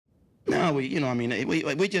No, we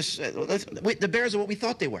just the Bears are what we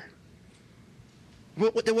thought they were.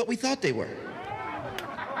 They're what we thought they were.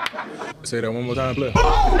 Say that one more time, play.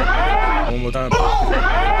 One more time.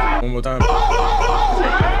 One more time.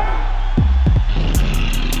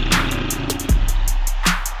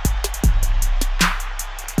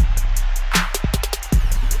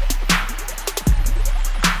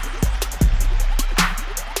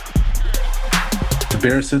 The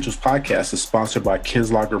Bear Essentials podcast is sponsored by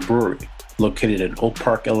Ken's Lager Brewery, located in Oak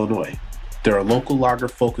Park, Illinois. They're a local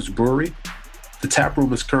lager-focused brewery. The tap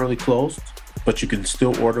room is currently closed, but you can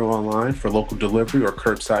still order online for local delivery or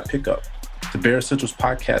curbside pickup. The Bear Essentials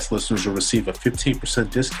podcast listeners will receive a 15%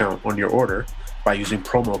 discount on your order by using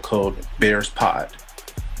promo code BEARSPOD.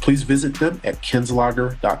 Please visit them at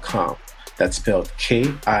kenslager.com. That's spelled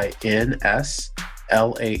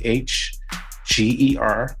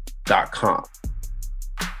KINSLAHGER.com.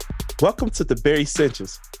 Welcome to the Bear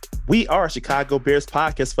Essentials. We are a Chicago Bears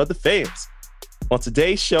podcast for the fans. On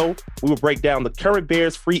today's show, we will break down the current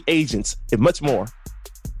Bears free agents and much more.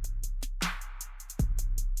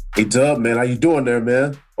 Hey, Dub, man, how you doing there,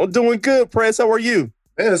 man? I'm doing good, Press. How are you?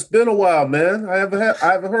 Man, it's been a while, man. I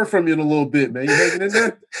haven't heard from you in a little bit, man. You hanging in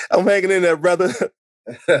there? I'm hanging in there, brother.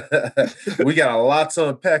 We got a lot to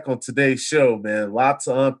unpack on today's show, man. Lots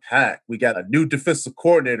to unpack. We got a new defensive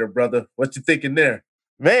coordinator, brother. What you thinking there?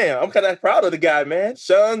 Man, I'm kind of proud of the guy, man.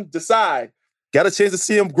 Sean Desai. Got a chance to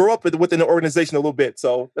see him grow up within the organization a little bit,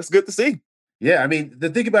 so that's good to see. Yeah, I mean, the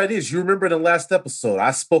thing about it is, you remember in the last episode,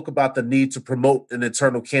 I spoke about the need to promote an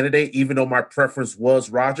internal candidate, even though my preference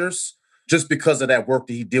was Rodgers, just because of that work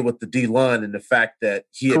that he did with the D-line and the fact that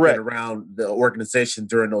he had been around the organization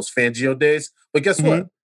during those Fangio days. But guess what?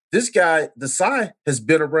 This guy, Desai, has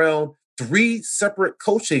been around 3 separate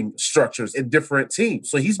coaching structures in different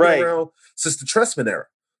teams. So he's been around since the Trestman era.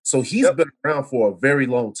 So he's been around for a very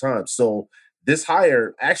long time. So this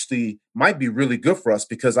hire actually might be really good for us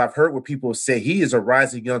because I've heard what people say he is a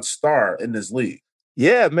rising young star in this league.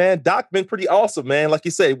 Yeah, man. Doc been pretty awesome, man. Like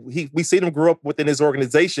you said, we seen him grow up within his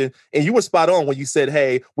organization, and you were spot on when you said,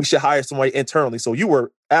 hey, we should hire somebody internally. So you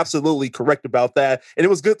were absolutely correct about that. And it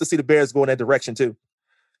was good to see the Bears go in that direction too.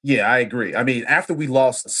 Yeah, I agree. I mean, after we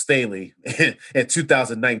lost Staley in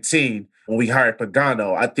 2019, when we hired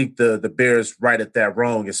Pagano, I think the Bears righted that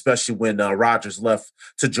wrong, especially when Rodgers left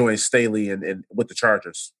to join Staley and with the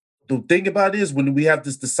Chargers. The thing about it is, when we have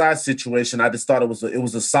this Desai situation, I just thought it was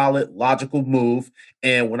a solid, logical move.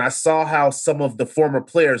 And when I saw how some of the former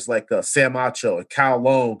players like Sam Acho and Kyle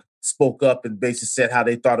Long spoke up and basically said how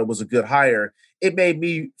they thought it was a good hire, it made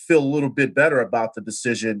me feel a little bit better about the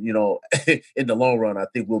decision, in the long run. I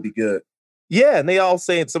think we'll be good. Yeah, and they all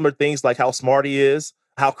saying similar things like how smart he is,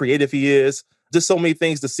 how creative he is, just so many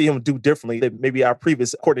things to see him do differently that maybe our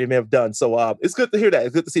previous coordinator may have done. So it's good to hear that.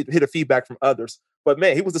 It's good to hear the feedback from others. But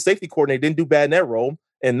man, he was the safety coordinator, didn't do bad in that role.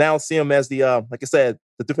 And now see him as the, like I said,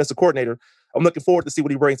 the defensive coordinator. I'm looking forward to see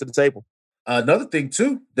what he brings to the table. Another thing,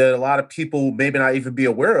 too, that a lot of people maybe not even be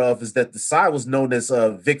aware of is that Desai was known as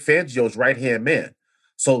Vic Fangio's right-hand man.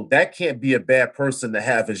 So that can't be a bad person to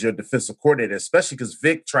have as your defensive coordinator, especially because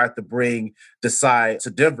Vic tried to bring Desai to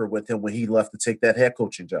Denver with him when he left to take that head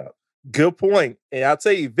coaching job. Good point. And I'll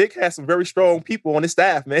tell you, Vic has some very strong people on his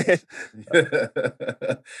staff, man.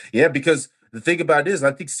 Yeah, because the thing about it is,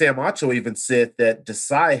 I think Sam Acho even said that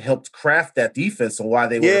Desai helped craft that defense and why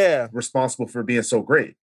they were responsible for being so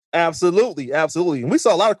great. Absolutely. Absolutely. And we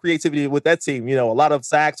saw a lot of creativity with that team. A lot of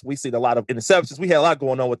sacks. We seen a lot of interceptions. We had a lot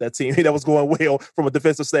going on with that team that was going well from a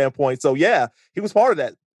defensive standpoint. So, yeah, he was part of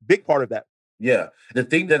that. Big part of that. Yeah. The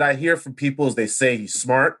thing that I hear from people is they say he's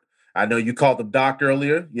smart. I know you called him Doc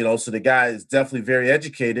earlier, so the guy is definitely very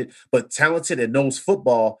educated, but talented and knows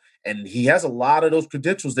football. And he has a lot of those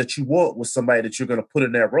credentials that you want with somebody that you're going to put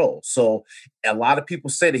in that role. So a lot of people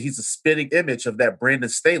say that he's a spitting image of that Brandon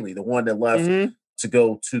Staley, the one that left to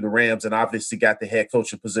go to the Rams and obviously got the head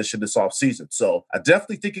coaching position this offseason. So I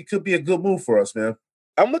definitely think it could be a good move for us, man.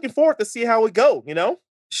 I'm looking forward to see how it go,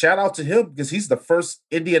 Shout out to him because he's the first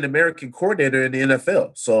Indian-American coordinator in the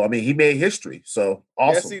NFL. So, I mean, he made history. So,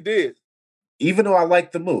 awesome. Yes, he did. Even though I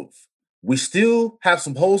like the move, we still have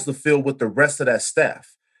some holes to fill with the rest of that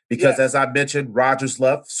staff. Because as I mentioned, Rodgers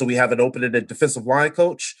left, so we have an opening at defensive line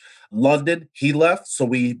coach. London, he left, so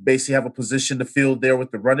we basically have a position to fill there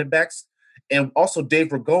with the running backs. And also Dave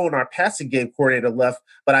Ragone, our passing game coordinator, left,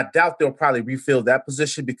 but I doubt they'll probably refill that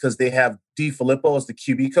position because they have D. Filippo as the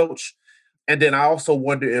QB coach. And then I also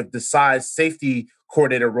wonder if the size safety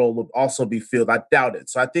coordinator role will also be filled. I doubt it.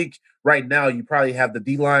 So I think right now you probably have the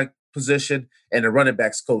D-line position and the running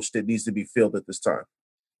backs coach that needs to be filled at this time.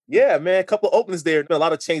 Yeah, man, a couple of openings there. A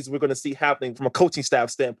lot of changes we're going to see happening from a coaching staff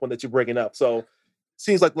standpoint that you're bringing up. So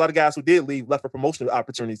seems like a lot of guys who did leave left for promotional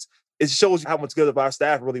opportunities. It shows you how much good of our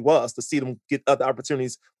staff really was to see them get other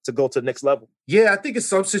opportunities to go to the next level. Yeah, I think in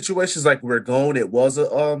some situations like we're going, it was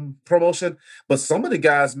a promotion. But some of the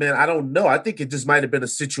guys, man, I don't know. I think it just might have been a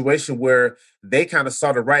situation where they kind of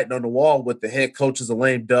started writing on the wall with the head coach is a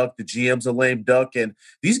lame duck, the GM's a lame duck, and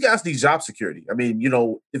these guys need job security. I mean,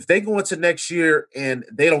 if they go into next year and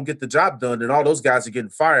they don't get the job done, then all those guys are getting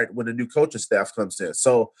fired when the new coaching staff comes in.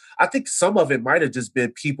 So I think some of it might have just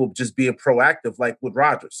been people just being proactive, like with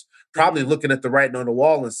Rodgers, probably looking at the writing on the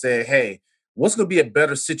wall and saying, hey, what's going to be a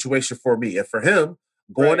better situation for me? And for him,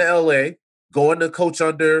 going to LA, going to coach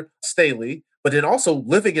under Staley, but then also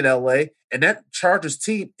living in LA, and that Chargers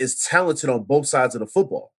team is talented on both sides of the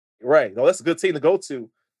football. Right. No, that's a good team to go to.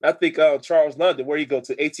 I think Charles London, where you go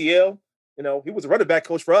to ATL, he was a running back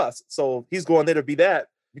coach for us. So he's going there to be that.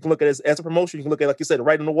 You can look at it as a promotion. You can look at, like you said,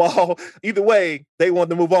 right on the wall. Either way, they want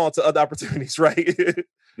to move on to other opportunities, right?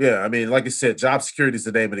 Yeah, I mean, like I said, job security is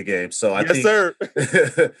the name of the game. So I think, sir.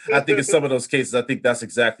 I think in some of those cases, I think that's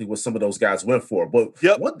exactly what some of those guys went for. But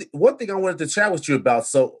one thing I wanted to chat with you about.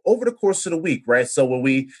 So over the course of the week, right? So when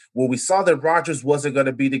we saw that Rodgers wasn't going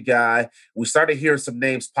to be the guy, we started hearing some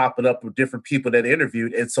names popping up with different people that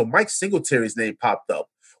interviewed, and so Mike Singletary's name popped up.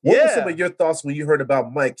 What were some of your thoughts when you heard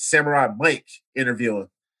about Samurai Mike interviewing?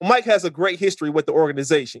 Mike has a great history with the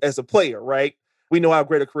organization as a player, right? We know how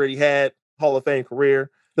great a career he had, Hall of Fame career.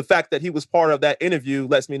 The fact that he was part of that interview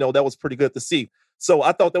lets me know that was pretty good to see. So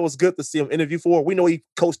I thought that was good to see him interview for. We know he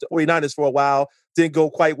coached the 49ers for a while, didn't go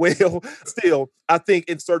quite well. Still, I think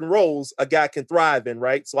in certain roles, a guy can thrive in,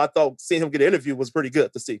 right? So I thought seeing him get an interview was pretty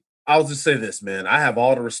good to see. I'll just say this, man. I have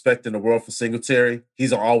all the respect in the world for Singletary.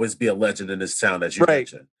 He's will always be a legend in this town, as you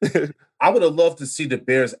mentioned. I would have loved to see the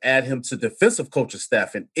Bears add him to defensive coaching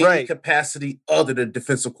staff in any capacity other than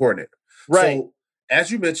defensive coordinator. Right. So,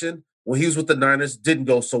 as you mentioned, when he was with the Niners, didn't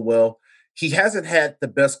go so well. He hasn't had the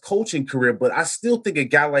best coaching career, but I still think a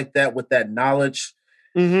guy like that with that knowledge,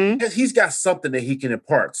 he's got something that he can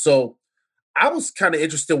impart. So I was kind of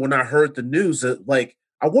interested when I heard the news that,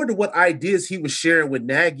 I wonder what ideas he was sharing with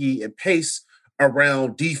Nagy and Pace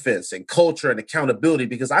around defense and culture and accountability,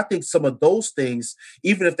 because I think some of those things,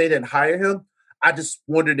 even if they didn't hire him, I just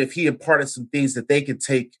wondered if he imparted some things that they could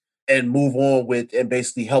take and move on with and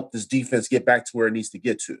basically help this defense get back to where it needs to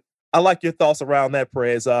get to. I like your thoughts around that,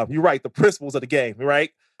 Perez. You're right. The principles of the game,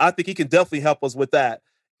 right? I think he can definitely help us with that.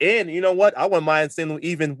 And you know what? I wouldn't mind seeing him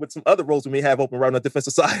even with some other roles we may have open right on the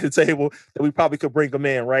defensive side of the table that we probably could bring him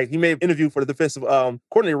in, right? He may have interviewed for the defensive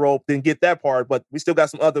coordinator role, didn't get that part, but we still got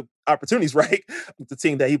some other opportunities, right? With the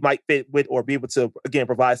team that he might fit with or be able to, again,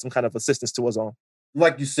 provide some kind of assistance to us on.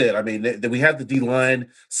 Like you said, I mean, we have the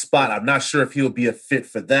D-line spot. I'm not sure if he'll be a fit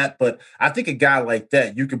for that, but I think a guy like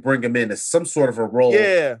that, you can bring him in as some sort of a role.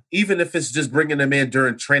 Yeah. Even if it's just bringing him in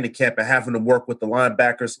during training camp and having him work with the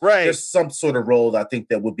linebackers. Right. There's some sort of role that I think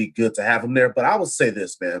that would be good to have him there. But I would say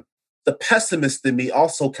this, man. The pessimist in me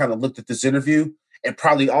also kind of looked at this interview and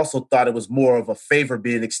probably also thought it was more of a favor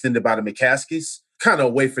being extended by the McCaskies. Kind of a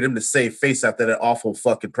way for them to save face after that awful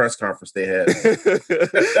fucking press conference they had.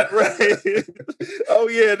 Right. Oh,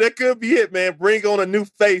 yeah, that could be it, man. Bring on a new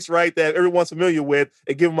face, right, that everyone's familiar with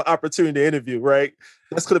and give them an opportunity to interview, right?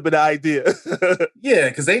 That could have been the idea. Yeah,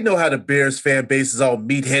 because they know how the Bears fan base is all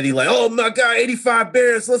meatheady, like, oh my God, 85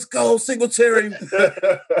 Bears, let's go, Singletary.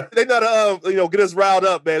 They know how to, get us riled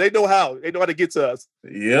up, man. They know how. They know how to get to us.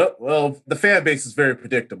 Yep. Well, the fan base is very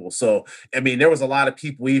predictable. So, I mean, there was a lot of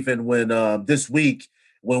people even when this week,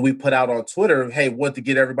 when we put out on Twitter, hey, want to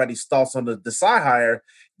get everybody's thoughts on the Desai hire,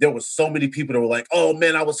 there was so many people that were like, oh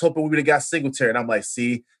man, I was hoping we would have got Singletary. And I'm like,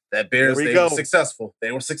 see, that Bears, they were successful.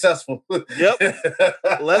 They were successful. Yep.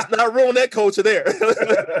 Let's not ruin that culture there.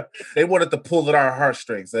 They wanted to pull at our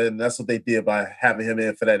heartstrings, and that's what they did by having him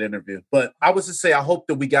in for that interview. But I was just say, I hope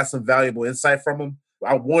that we got some valuable insight from him.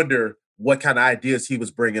 I wonder what kind of ideas he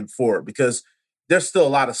was bringing forward, because there's still a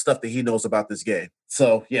lot of stuff that he knows about this game.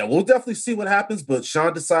 So, yeah, we'll definitely see what happens. But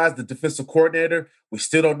Sean decides the defensive coordinator. We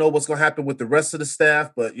still don't know what's going to happen with the rest of the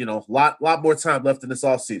staff, but, a lot more time left in this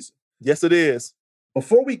offseason. Yes, it is.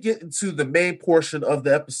 Before we get into the main portion of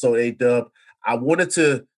the episode, A-Dub, I wanted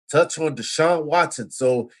to touch on Deshaun Watson.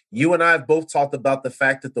 So you and I have both talked about the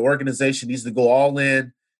fact that the organization needs to go all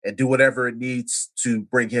in and do whatever it needs to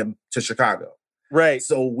bring him to Chicago. Right.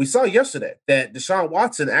 So we saw yesterday that Deshaun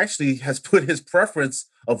Watson actually has put his preference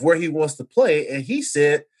of where he wants to play, and he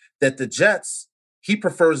said that the Jets, he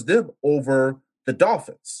prefers them over the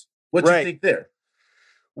Dolphins. What do you think there?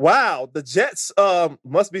 Wow, the Jets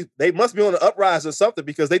must be on the uprise or something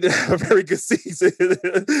because they did have a very good season.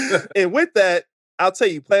 And with that, I'll tell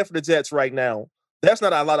you, playing for the Jets right now, there's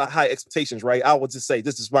not a lot of high expectations, right? I would just say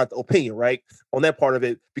this is my opinion, right, on that part of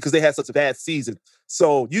it because they had such a bad season.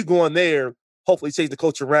 So you go in there, hopefully change the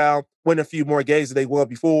culture around, win a few more games than they won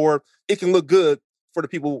before. It can look good for the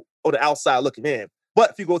people on the outside looking in. But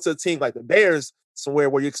if you go to a team like the Bears, somewhere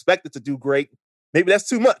where you expect it to do great, maybe that's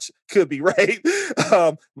too much. Could be, right?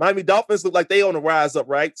 Miami Dolphins look like they on the rise up,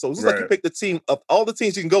 right? So it looks like you picked the team of all the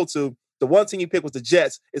teams you can go to. The one team you picked was the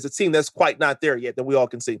Jets. Is a team that's quite not there yet that we all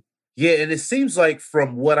can see. Yeah, and it seems like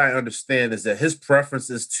from what I understand is that his preference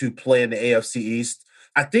is to play in the AFC East.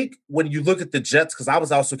 I think when you look at the Jets, because I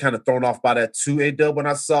was also kind of thrown off by that too, A-Dub, when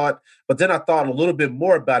I saw it, but then I thought a little bit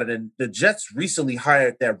more about it, and the Jets recently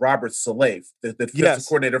hired that Robert Saleh, the defensive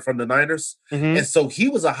coordinator from the Niners, and so he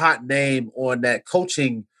was a hot name on that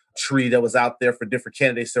coaching tree that was out there for different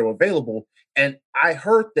candidates that were available, and I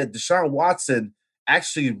heard that Deshaun Watson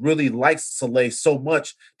actually really likes Saleh so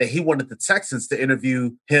much that he wanted the Texans to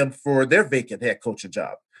interview him for their vacant head coaching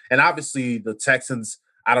job, and obviously the Texans,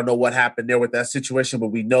 I don't know what happened there with that situation, but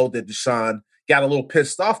we know that Deshaun got a little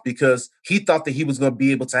pissed off because he thought that he was going to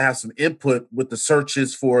be able to have some input with the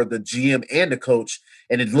searches for the GM and the coach,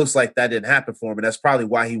 and it looks like that didn't happen for him, and that's probably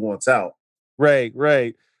why he wants out. Right.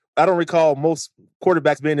 I don't recall most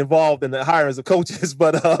quarterbacks being involved in the hirings of coaches,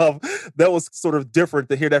 but that was sort of different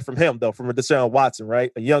to hear that from him, though, from a Deshaun Watson,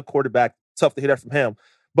 right? A young quarterback, tough to hear that from him.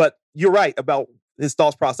 But you're right about his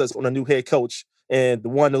thought process on a new head coach, and the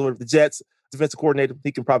one of the Jets defensive coordinator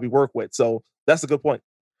he can probably work with. So that's a good point.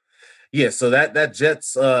 Yeah, so that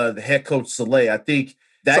Jets the head coach Saleh, I think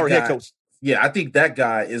head coach. Yeah, I think that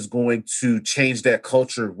guy is going to change that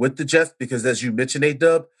culture with the Jets because as you mentioned,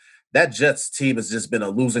 A-Dub, that Jets team has just been a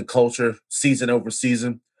losing culture season over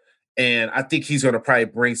season. And I think he's going to probably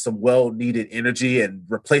bring some well-needed energy and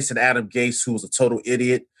replacing Adam Gase, who was a total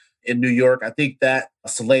idiot in New York. I think that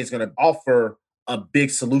Saleh is going to offer a big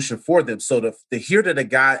solution for them. So to hear that a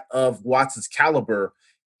guy of Watson's caliber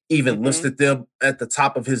even listed them at the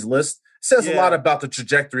top of his list says a lot about the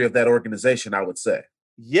trajectory of that organization, I would say.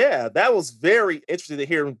 Yeah, that was very interesting to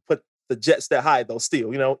hear him put the Jets that high, though,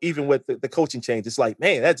 still, even with the coaching change. It's like,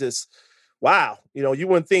 man, that just, wow. You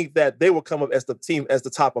wouldn't think that they would come up as the team as the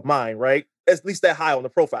top of mind, right? At least that high on the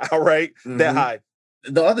profile, right? That high.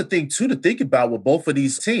 The other thing, too, to think about with both of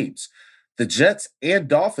these teams, the Jets and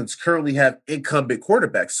Dolphins currently have incumbent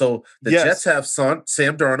quarterbacks. So the Jets have Sam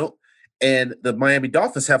Darnold and the Miami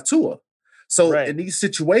Dolphins have Tua. So in these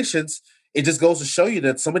situations, it just goes to show you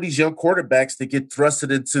that some of these young quarterbacks that get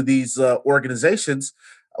thrusted into these organizations,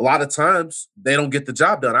 a lot of times they don't get the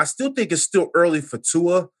job done. I still think it's still early for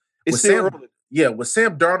Tua. It's still early. Yeah, with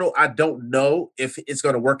Sam Darnold, I don't know if it's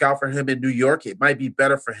going to work out for him in New York. It might be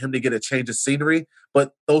better for him to get a change of scenery,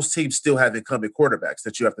 but those teams still have incumbent quarterbacks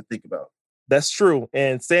that you have to think about. That's true.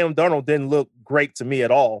 And Sam Darnold didn't look great to me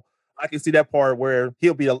at all. I can see that part where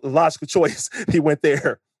he'll be a logical choice if he went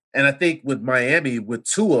there. And I think with Miami, with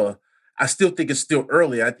Tua, I still think it's still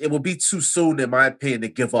early. It will be too soon, in my opinion, to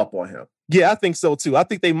give up on him. Yeah, I think so, too. I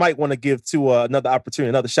think they might want to give Tua another opportunity,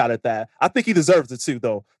 another shot at that. I think he deserves it, too,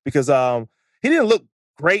 though, because he didn't look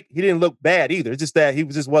great. He didn't look bad either. It's just that he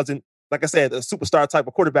just wasn't, like I said, a superstar type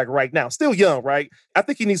of quarterback right now. Still young, right? I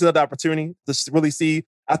think he needs another opportunity to really see.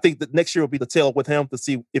 I think that next year will be the tale with him to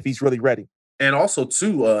see if he's really ready. And also,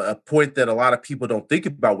 too, a point that a lot of people don't think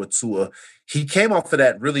about with Tua, he came off of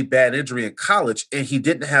that really bad injury in college, and he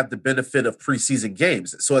didn't have the benefit of preseason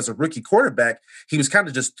games. So as a rookie quarterback, he was kind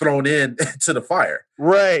of just thrown in to the fire.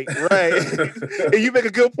 Right. And you make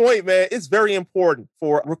a good point, man. It's very important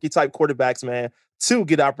for rookie-type quarterbacks, man, to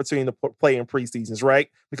get an opportunity to play in preseasons, right?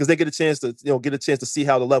 Because they get a chance to see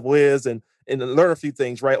how the level is and learn a few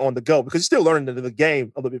things, right, on the go. Because you're still learning the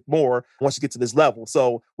game a little bit more once you get to this level.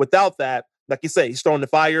 So without that, like you say, he's throwing the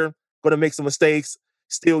fire, going to make some mistakes,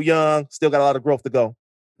 still young, still got a lot of growth to go.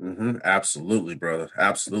 Absolutely, brother.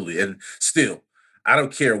 Absolutely. And still, I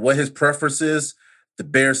don't care what his preference is. The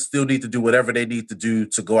Bears still need to do whatever they need to do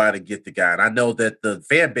to go out and get the guy. And I know that the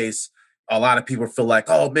fan base, a lot of people feel like,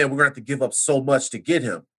 oh, man, we're going to have to give up so much to get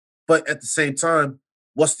him. But at the same time,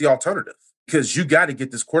 what's the alternative? Because you got to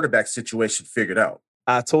get this quarterback situation figured out.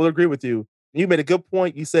 I totally agree with you. You made a good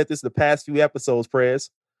point. You said this in the past few episodes, Prez.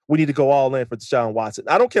 We need to go all in for Deshaun Watson.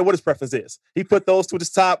 I don't care what his preference is. He put those two at his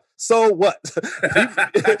top. So what?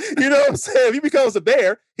 You know what I'm saying? If he becomes a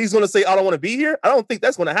Bear, he's going to say, I don't want to be here. I don't think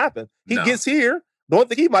that's going to happen. He gets here. The only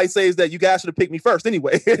thing he might say is that you guys should have picked me first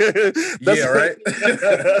anyway. Right?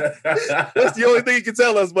 That's the only thing he can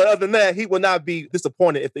tell us. But other than that, he would not be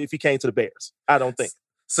disappointed if he came to the Bears. I don't think.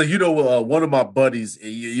 So one of my buddies,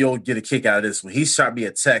 you'll get a kick out of this one. He shot me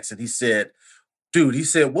a text and he said, dude, he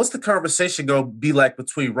said, what's the conversation going to be like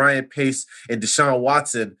between Ryan Pace and Deshaun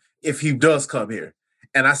Watson if he does come here?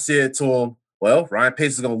 And I said to him, well, Ryan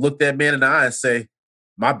Pace is going to look that man in the eye and say,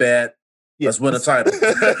 my bad. Let's win a title.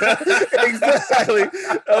 Exactly.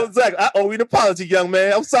 I owe you an apology, young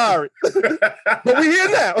man. I'm sorry. But we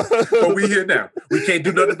here now. We can't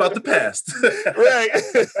do nothing about the past. Right.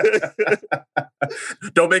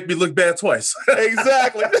 Don't make me look bad twice.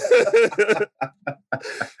 Exactly.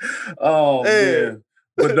 Oh, man.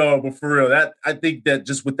 But for real, I think that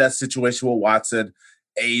just with that situation with Watson,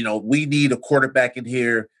 we need a quarterback in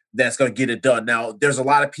here that's going to get it done. Now, there's a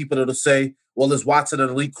lot of people that'll say, well, is Watson an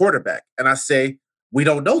elite quarterback? And I say, we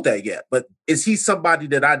don't know that yet. But is he somebody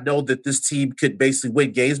that I know that this team could basically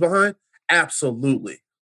win games behind? Absolutely.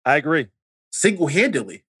 I agree.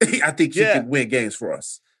 Single-handedly, I think he can win games for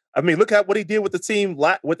us. I mean, look at what he did with the team,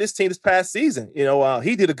 with this team this past season.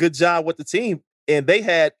 He did a good job with the team, and they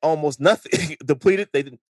had almost nothing depleted. They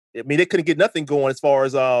couldn't get nothing going as far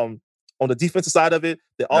as on the defensive side of it.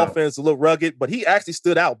 The offense a little rugged, but he actually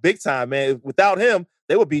stood out big time, man. Without him,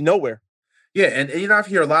 they would be nowhere. Yeah, and I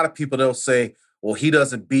hear a lot of people, they'll say, well, he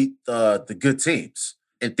doesn't beat the good teams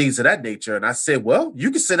and things of that nature. And I said, well,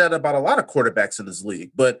 you can say that about a lot of quarterbacks in this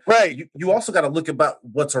league, but you also got to look about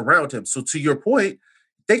what's around him. So to your point,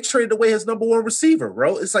 they traded away his number one receiver,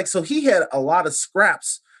 bro. It's like, so he had a lot of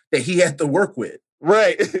scraps that he had to work with.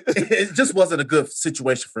 Right. It just wasn't a good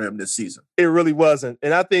situation for him this season. It really wasn't.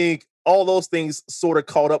 And I think all those things sort of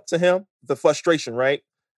caught up to him, the frustration, right?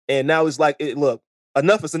 And now he's like, look,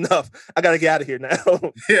 enough is enough. I got to get out of here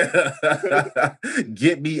now. Yeah.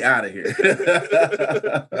 Get me out of here.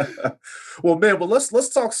 Well, man, let's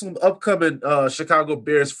talk some upcoming Chicago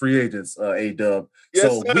Bears free agents, A-Dub. Yes,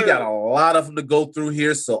 so sir. We got a lot of them to go through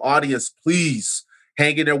here. So audience, please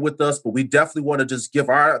hang in there with us. But we definitely want to just give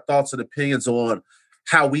our thoughts and opinions on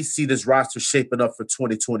how we see this roster shaping up for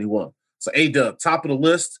 2021. So A-Dub, top of the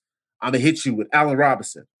list, I'm going to hit you with Allen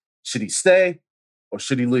Robinson. Should he stay or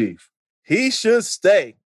should he leave? He should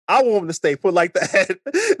stay. I want him to stay, put like that.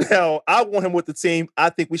 Now, I want him with the team.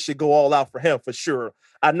 I think we should go all out for him for sure.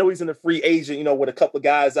 I know he's in a free agent, with a couple of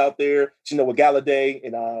guys out there, with Galladay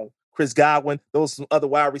and Chris Godwin. Those are some other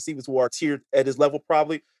wide receivers who are tiered at his level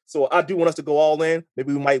probably. So I do want us to go all in.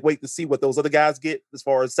 Maybe we might wait to see what those other guys get as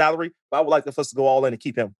far as salary. But I would like us to go all in and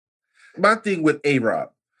keep him. My thing with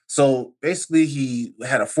A-Rob. So basically he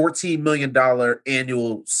had a $14 million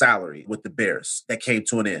annual salary with the Bears that came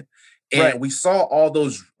to an end. And we saw all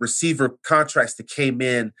those receiver contracts that came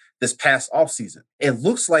in this past offseason. It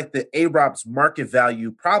looks like the A-Rob's market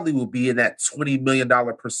value probably will be in that $20 million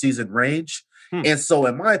per season range. And so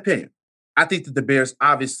in my opinion, I think that the Bears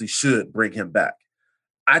obviously should bring him back.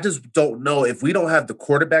 I just don't know if we don't have the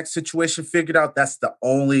quarterback situation figured out. That's the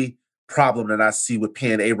only problem that I see with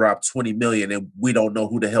paying A-Rob $20 million and we don't know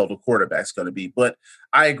who the hell the quarterback's going to be. But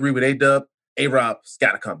I agree with A-Dub. A-Rob's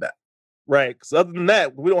got to come back. Right. Because other than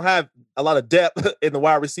that, we don't have a lot of depth in the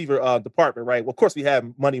wide receiver department, right? Well, of course, we have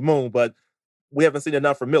Money Moon, but we haven't seen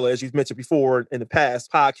enough from Miller, as you've mentioned before in the past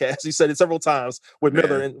podcast. You said it several times with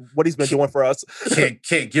Miller and what he's been doing for us.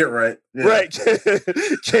 Can't get right. Yeah. Right.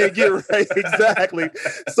 Can't get right. Exactly.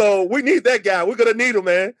 So we need that guy. We're going to need him,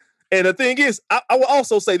 man. And the thing is, I will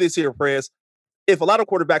also say this here, Prez. If a lot of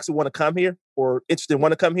quarterbacks who want to come here or interested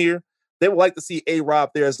want to come here, they would like to see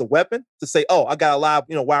A-Rob there as the weapon to say, oh, I got a live,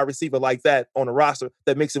 wide receiver like that on the roster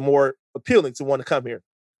that makes it more appealing to want to come here.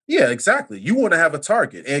 Yeah, exactly. You want to have a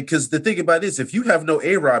target. And because the thing about it is, if you have no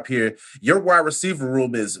A-Rob here, your wide receiver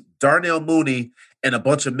room is Darnell Mooney and a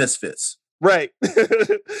bunch of misfits. Right.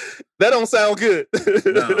 That don't sound good.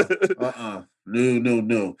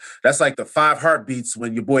 No. That's like the 5 heartbeats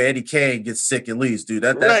when your boy Eddie Kane gets sick and leaves, dude.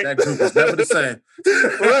 That group is never the same.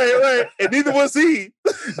 Right. And neither was he.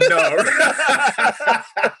 No.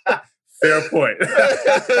 Fair point.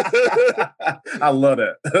 I love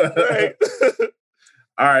that. Right.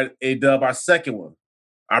 All right, A-Dub, our second one.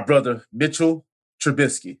 Our brother Mitchell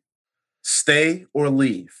Trubisky. Stay or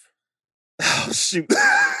leave? Oh, shoot.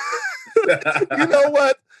 You know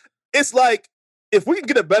what? It's like, if we can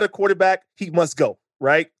get a better quarterback, he must go,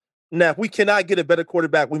 right? Now, if we cannot get a better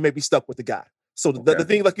quarterback, we may be stuck with the guy. So the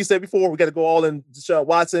thing, like you said before, we got to go all in Deshaun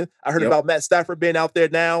Watson. I heard about Matt Stafford being out there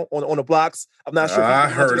now on the blocks. I'm not sure. I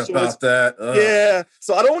heard about that. Yeah.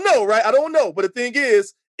 So I don't know, right? I don't know. But the thing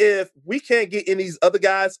is, if we can't get any of these other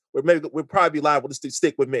guys, we'll probably be liable to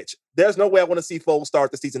stick with Mitch. There's no way I want to see Foles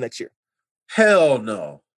start the season next year. Hell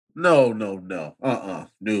no. No. No.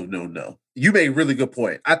 You made a really good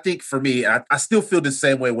point. I think for me, I still feel the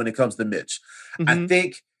same way when it comes to Mitch. Mm-hmm. I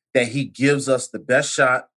think that he gives us the best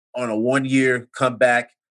shot on a 1-year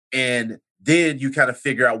comeback, and then you kind of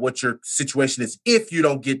figure out what your situation is if you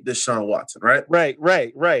don't get Deshaun Watson, right?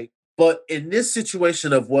 Right. But in this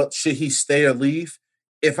situation of what should he stay or leave,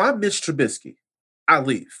 if I'm Mitch Trubisky, I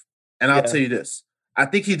leave. And I'll tell you this. I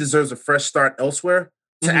think he deserves a fresh start elsewhere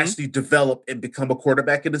to actually develop and become a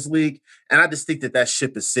quarterback in this league. And I just think that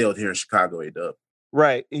ship is sailed here in Chicago, A-Dub.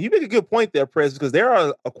 Right. And you make a good point there, Prez, because there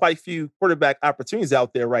are quite a few quarterback opportunities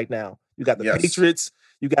out there right now. You got the Patriots,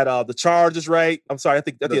 you got the Chargers, right? I'm sorry,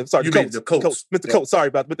 the Colts. With the Colts. Sorry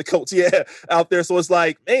about with the Colts, out there. So it's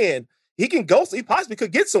like, man, he can go. So he possibly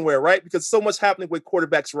could get somewhere, right? Because so much happening with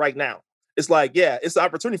quarterbacks right now. It's like, it's an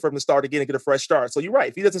opportunity for him to start again and get a fresh start. So you're right.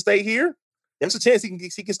 If he doesn't stay here, there's a chance he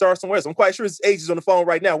can start somewhere else. I'm quite sure his agent's on the phone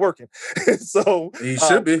right now working. So he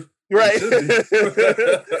should be. Right.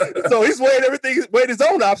 So he's weighing his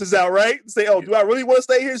own options out, right? Say, do I really want to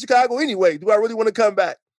stay here in Chicago anyway? Do I really want to come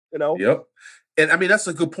back? Yep. And I mean, that's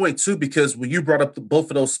a good point too, because when you brought up both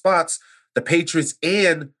of those spots, the Patriots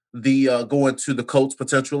and the going to the Colts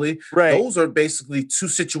potentially, those are basically two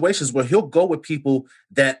situations where he'll go with people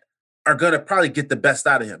that are going to probably get the best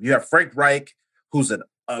out of him. You have Frank Reich, who's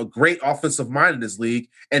a great offensive mind in this league.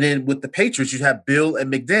 And then with the Patriots, you have Bill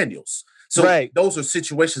and McDaniels. So those are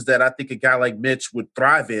situations that I think a guy like Mitch would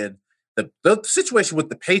thrive in. The situation with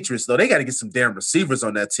the Patriots, though, they got to get some damn receivers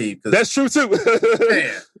on that team. That's true, too.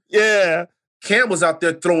 Man. Yeah. Cam was out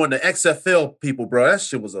there throwing the XFL people, bro. That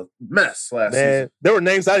shit was a mess last season. There were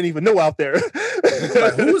names I didn't even know out there.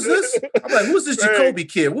 Like, who is this? I'm like, who's this Jacoby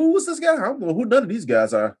kid? Who was this guy? I don't know who none of these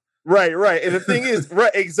guys are. Right. And the thing is,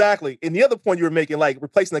 exactly. And the other point you were making, like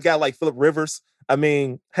replacing a guy like Phillip Rivers. I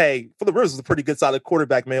mean, hey, Phillip Rivers is a pretty good solid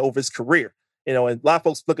quarterback, man, over his career. And a lot of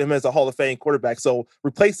folks look at him as a Hall of Fame quarterback. So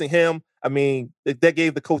replacing him, I mean, that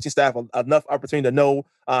gave the coaching staff enough opportunity to know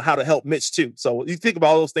how to help Mitch too. So you think about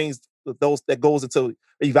all those things, those that goes into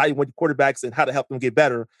evaluating quarterbacks and how to help them get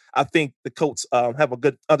better. I think the Colts have a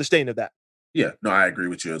good understanding of that. Yeah, no, I agree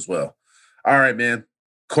with you as well. All right, man.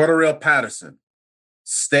 Cordarrelle Patterson,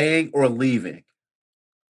 staying or leaving?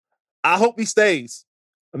 I hope he stays.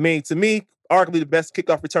 I mean, to me, arguably the best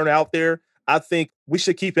kickoff returner out there. I think we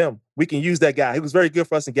should keep him. We can use that guy. He was very good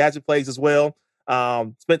for us in gadget plays as well.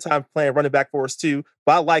 Spent time playing running back for us too.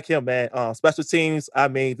 But I like him, man. Special teams, I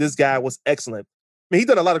mean, this guy was excellent. I mean, he's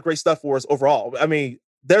done a lot of great stuff for us overall. I mean,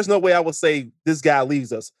 there's no way I would say this guy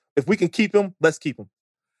leaves us. If we can keep him, let's keep him.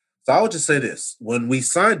 So I would just say this. When we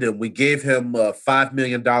signed him, we gave him a $5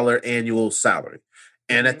 million annual salary.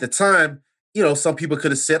 And at the time, some people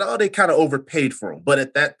could have said, they kind of overpaid for him. But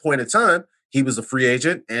at that point in time, he was a free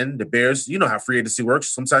agent, and the Bears, you know how free agency works.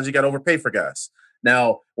 Sometimes you got to overpay for guys.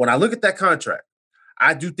 Now, when I look at that contract,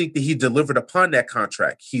 I do think that he delivered upon that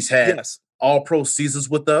contract. He's had all-pro seasons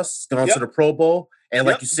with us, gone to the Pro Bowl, and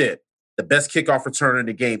like you said, the best kickoff returner in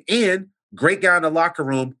the game, and great guy in the locker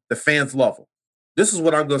room. The fans love him. This is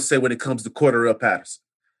what I'm going to say when it comes to Cordarrelle Patterson.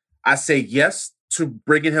 I say yes to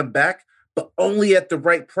bringing him back, but only at the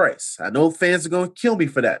right price. I know fans are going to kill me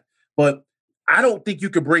for that, but I don't think you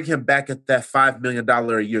could bring him back at that $5 million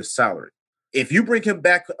a year salary. If you bring him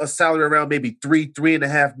back a salary around maybe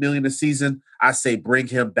 $3.5 million a season, I say bring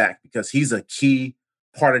him back because he's a key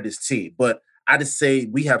part of this team. But I just say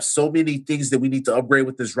we have so many things that we need to upgrade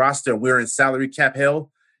with this roster. We're in salary cap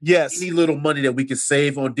hell. Yes. Any little money that we can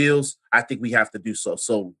save on deals, I think we have to do so.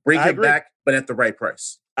 So bring him back, but at the right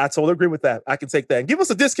price. I totally agree with that. I can take that. And give us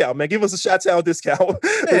a discount, man. Give us a Chi-Town discount.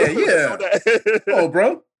 Yeah. Oh,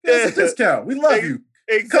 bro. Give us a discount. We love you.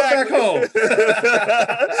 Exactly. Come back home.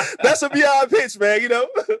 That should be our pitch, man,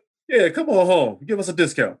 Yeah, come on home. Give us a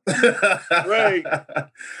discount. Right. All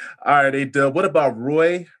right, A-Dub. What about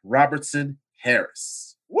Roy Robertson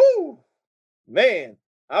Harris? Woo! Man,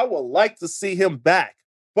 I would like to see him back.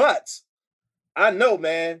 But I know,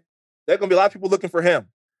 man, there are going to be a lot of people looking for him.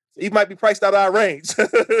 He might be priced out of our range.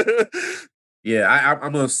 Yeah,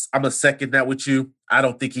 I'm gonna second that with you. I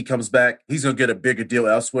don't think he comes back. He's gonna get a bigger deal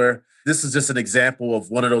elsewhere. This is just an example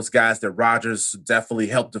of one of those guys that Rodgers definitely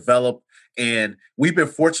helped develop. And we've been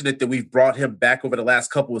fortunate that we've brought him back over the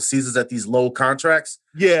last couple of seasons at these low contracts.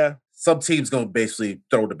 Yeah. Some team's gonna basically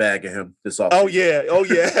throw the bag at him this offseason. Oh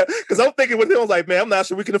yeah. Because I'm thinking with him, I was like, man, I'm not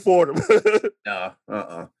sure we can afford him.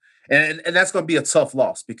 No, And that's going to be a tough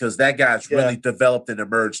loss because that guy's really developed and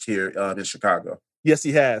emerged here in Chicago. Yes,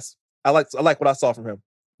 he has. I like what I saw from him.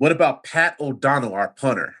 What about Pat O'Donnell, our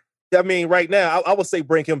punter? I mean, right now, I would say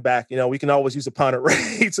bring him back. We can always use a punter,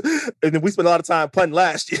 right? And then we spent a lot of time punting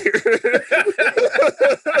last year.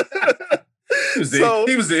 So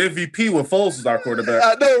he was the MVP when Foles was our quarterback.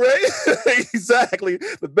 I know, right? Exactly.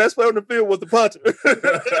 The best player on the field was the punter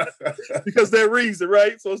because that reason,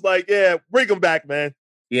 right? So it's like, yeah, bring him back, man.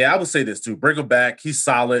 Yeah, I would say this too. Bring him back. He's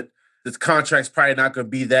solid. This contract's probably not going to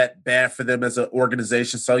be that bad for them as an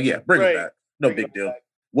organization. So yeah, bring him back. No big deal.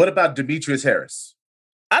 What about Demetrius Harris?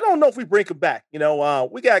 I don't know if we bring him back. You know,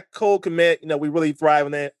 we got Cole Kmet. You know, we really thrive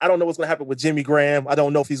on that. I don't know what's going to happen with Jimmy Graham. I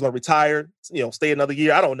don't know if he's going to retire, you know, stay another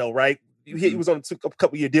year. I don't know, right? He was on a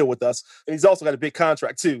couple-year deal with us, and he's also got a big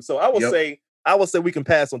contract too. So I would say we can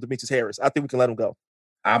pass on Demetrius Harris. I think we can let him go.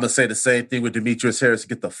 I'm going to say the same thing with Demetrius Harris.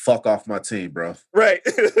 Get the fuck off my team, bro. Right.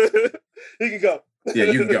 He can go. Yeah,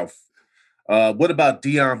 you can go. What about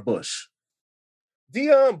Deion Bush?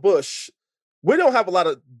 Deion Bush. We don't have a lot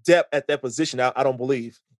of depth at that position, I don't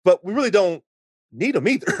believe. But we really don't need him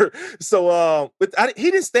either. So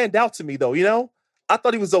he didn't stand out to me, though, you know? I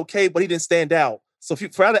thought he was okay, but he didn't stand out. So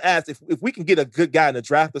for I to ask if we can get a good guy in the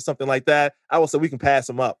draft or something like that, I would say we can pass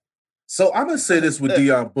him up. So I'm going to say this with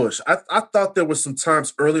Deion Bush. I thought there were some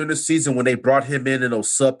times earlier in the season when they brought him in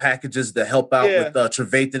those sub packages to help out with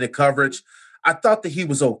Trevathan and coverage. I thought that he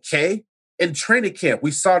was okay. In training camp, we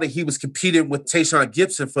saw that he was competing with Tayshaun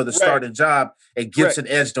Gibson for the starting job, and Gibson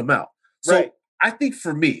edged him out. So I think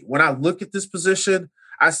for me, when I look at this position,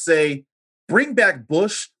 I say bring back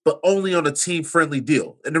Bush, but only on a team-friendly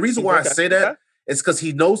deal. And the reason why I say that is because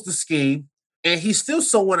he knows the scheme, and he's still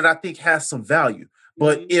someone that I think has some value.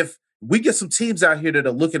 But if we get some teams out here that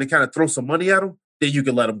are looking to kind of throw some money at him, then you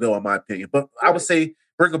can let him go, in my opinion. But I would say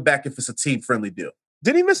bring him back if it's a team-friendly deal.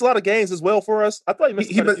 Did he miss a lot of games as well for us? I thought he missed.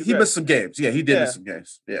 He missed some games. Yeah, he did miss some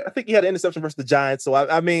games. Yeah, I think he had an interception versus the Giants. So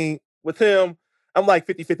I mean, with him, I'm like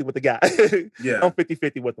 50-50 with the guy. Yeah, I'm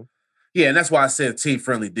 50-50 with him. Yeah, and that's why I said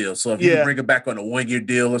team-friendly deal. So if you can bring him back on a 1-year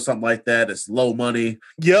deal or something like that, it's low money.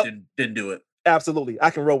 Then do it. Absolutely, I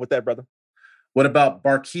can roll with that, brother. What about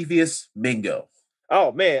Barkevious Mingo?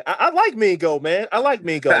 Oh, man. I like Mingo, man. I like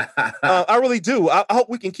Mingo. I really do. I hope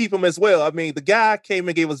we can keep him as well. I mean, the guy came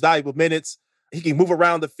and gave us valuable minutes. He can move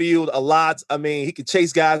around the field a lot. I mean, he can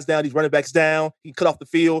chase guys down, these running backs down. He can cut off the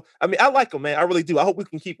field. I mean, I like him, man. I really do. I hope we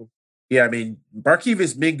can keep him. Yeah, I mean,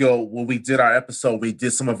 Barkevious Mingo, when we did our episode, we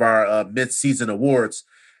did some of our mid-season awards.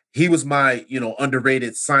 He was my,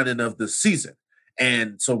 underrated signing of the season.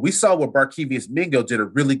 And so we saw where Barkevious Mingo did a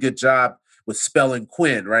really good job with spelling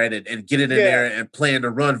Quinn, right? And getting in there and playing the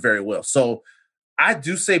run very well. So I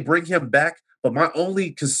do say bring him back, but my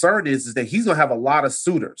only concern is that he's going to have a lot of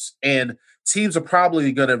suitors. And teams are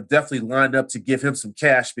probably going to definitely line up to give him some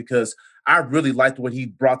cash because I really liked what he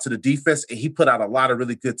brought to the defense, and he put out a lot of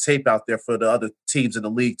really good tape out there for the other teams in the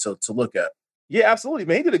league to look at. Yeah, absolutely,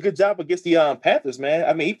 man. He did a good job against the Panthers, man.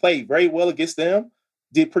 I mean, he played very well against them,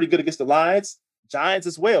 did pretty good against the Lions, Giants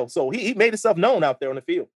as well. So he made himself known out there on the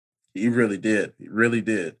field. He really did. He really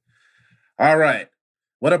did. All right.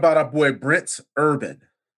 What about our boy Brent Urban?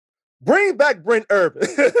 Bring back Brent Urban.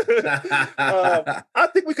 I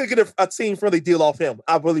think we could get a team-friendly deal off him.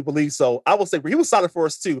 I really believe so. I will say he was solid for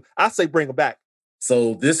us too. I say bring him back.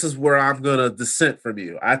 So this is where I'm going to dissent from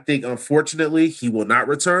you. I think, unfortunately, he will not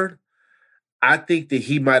return. I think that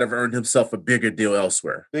he might have earned himself a bigger deal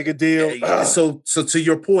elsewhere. Bigger deal. So to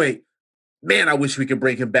your point, man, I wish we could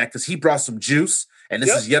bring him back because he brought some juice. And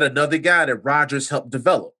this is yet another guy that Rodgers helped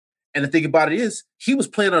develop. And the thing about it is, he was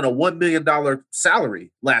playing on a $1 million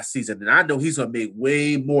salary last season. And I know he's going to make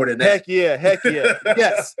way more than that. Heck yeah.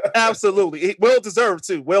 Yes, absolutely. Well-deserved,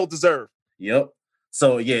 too. Well-deserved. Yep.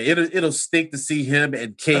 So, yeah, it'll stink to see him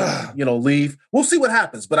and Kate, leave. We'll see what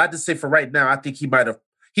happens. But I just say for right now, I think he might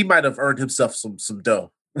have earned himself some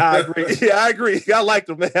dough. I agree. Yeah, I agree. I liked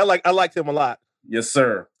him, man. I liked him a lot. Yes,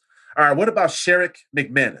 sir. All right, what about Sherrick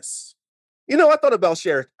McManus? I thought about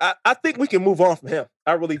Sherrick. I think we can move on from him.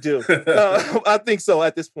 I really do. I think so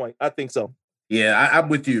at this point. I think so. Yeah, I'm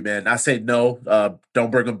with you, man. I say no.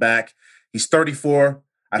 Don't bring him back. He's 34.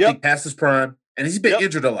 I think past his prime. And he's been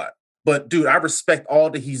injured a lot. But, dude, I respect all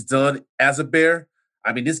that he's done as a Bear.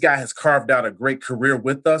 I mean, this guy has carved out a great career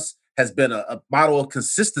with us, has been a model of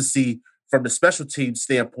consistency from the special team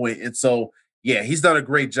standpoint. And so, yeah, he's done a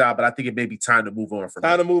great job, but I think it may be time to move on from him.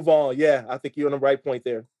 Time to move on. Yeah, I think you're on the right point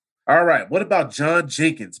there. All right. What about John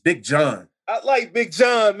Jenkins? Big John. I like Big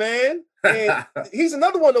John, man. And he's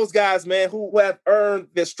another one of those guys, man, who have earned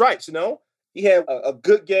their stripes, He had a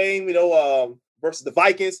good game, versus the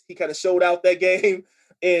Vikings. He kind of showed out that game.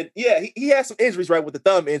 And, yeah, he had some injuries, right, with the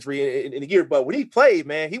thumb injury in the year. But when he played,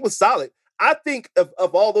 man, he was solid. I think of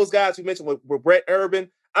all those guys we mentioned with Brent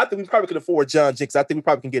Urban, I think we probably could afford John Jenkins. I think we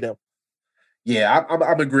probably can get him. Yeah,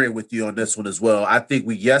 I'm agreeing with you on this one as well. I think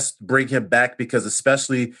we, bring him back because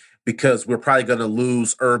especially because we're probably going to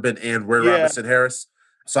lose Urban and Ray Yeah. Robinson Harris.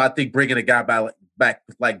 So I think bringing a guy back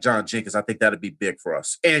like John Jenkins, I think that'd be big for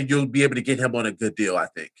us. And you'll be able to get him on a good deal, I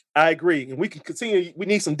think. I agree. And we can continue. We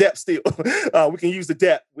need some depth still. We can use the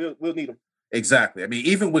depth. We'll need them. Exactly. I mean,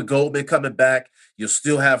 even with Goldman coming back, you'll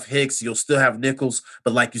still have Hicks, you'll still have Nichols.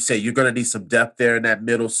 But like you said, you're going to need some depth there in that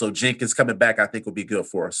middle. So Jenkins coming back, I think will be good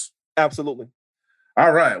for us. Absolutely.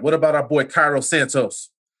 All right. What about our boy Cairo Santos?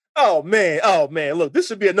 Oh, man. Look, this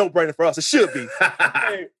should be a no-brainer for us. It should be.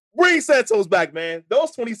 Hey, bring Santos back, man.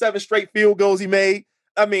 Those 27 straight field goals he made,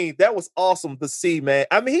 I mean, that was awesome to see, man.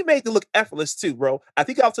 I mean, he made it look effortless too, bro. I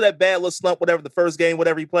think after that bad little slump, whatever, the first game,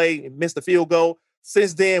 whatever he played, and missed the field goal,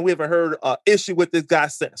 since then, we haven't heard an issue with this guy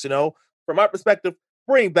since, you know? From my perspective,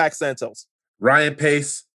 bring back Santos. Ryan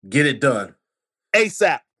Pace, get it done.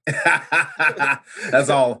 ASAP. That's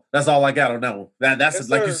all I got on that one. That's Yes,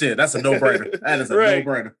 like sir. you said, that's a no-brainer. That is a Right.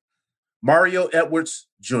 no-brainer. Mario Edwards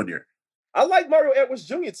Jr. I like Mario Edwards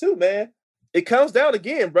Jr. too, man. It comes down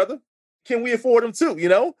again, brother. Can we afford him too, you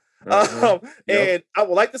know? Uh-huh. And I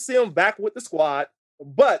would like to see him back with the squad,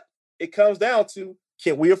 but it comes down to,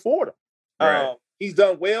 can we afford him? Right. He's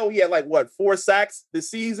done well. He had 4 sacks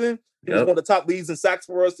this season. He was Yep. one of the top leads in sacks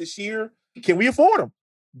for us this year. Can we afford him?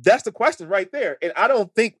 That's the question right there. And I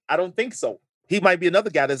don't think so. He might be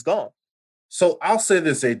another guy that's gone. So I'll say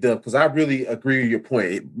this, A-Dub, because I really agree with your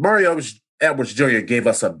point. Mario Edwards Jr. gave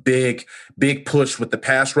us a big push with the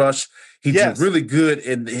pass rush. He Yes. did really good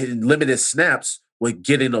in limited snaps with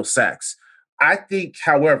getting those sacks. I think,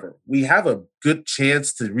 however, we have a good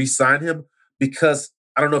chance to re-sign him because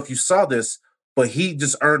I don't know if you saw this, but he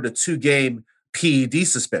just earned a 2-game PED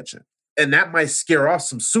suspension. And that might scare off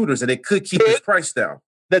some suitors and it could keep his price down.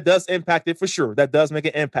 That does impact it for sure. That does make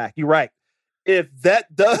an impact. You're right. If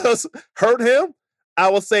that does hurt him, I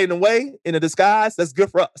will say in a disguise, that's good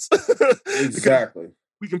for us. Exactly.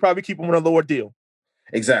 We can probably keep him on a lower deal.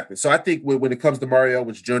 Exactly. So I think when it comes to Mario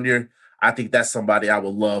Edwards Jr., I think that's somebody I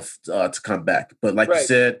would love to come back. But like you Right.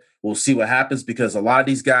 said, we'll see what happens because a lot of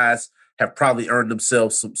these guys have probably earned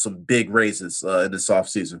themselves some big raises in this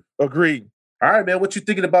offseason. Agreed. All right, man. What you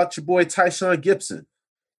thinking about your boy Tyshawn Gibson?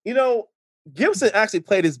 You know, Gibson actually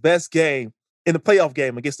played his best game in the playoff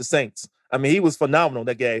game against the Saints. I mean, he was phenomenal in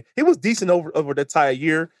that game. He was decent over the entire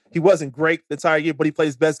year. He wasn't great the entire year, but he played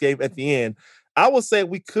his best game at the end. I would say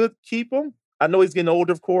we could keep him. I know he's getting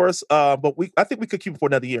older, of course, but I think we could keep him for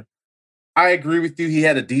another year. I agree with you. He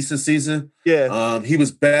had a decent season. Yeah, He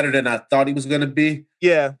was better than I thought he was going to be.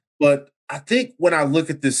 yeah, But I think when I look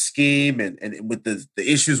at this scheme and with the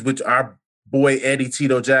issues with our boy Eddie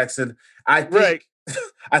Tito Jackson, I think Right.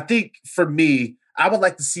 I think for me, I would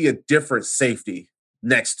like to see a different safety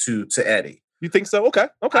next to Eddie. You think so? Okay.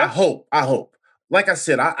 I hope. Like I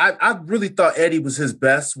said, I really thought Eddie was his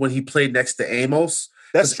best when he played next to Amos.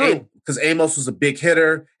 That's true. Because Amos was a big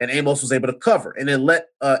hitter and Amos was able to cover and then let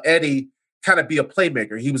Eddie kind of be a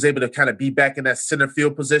playmaker. He was able to kind of be back in that center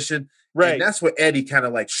field position. Right. And that's where Eddie kind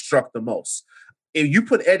of struck the most. If you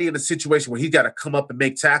put Eddie in a situation where he's got to come up and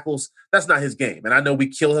make tackles, that's not his game. And I know we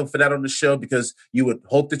kill him for that on the show because you would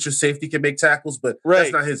hope that your safety can make tackles, but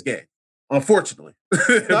that's not his game, unfortunately.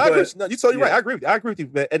 No, I agree. No, you're totally yeah. right. I agree with you,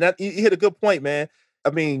 man. And you hit a good point, man. I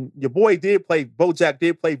mean, your boy Bojack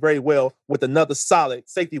did play very well with another solid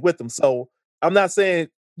safety with him. So I'm not saying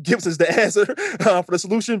Gibson's the answer for the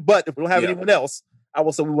solution, but if we don't have anyone else, I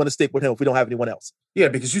will say we want to stick with him if we don't have anyone else. Yeah,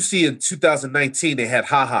 because you see in 2019, they had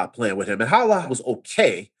Ha playing with him, and Ha was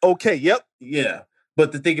okay. Okay, yep. Yeah.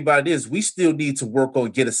 But the thing about it is we still need to work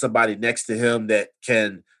on getting somebody next to him that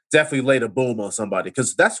can definitely lay the boom on somebody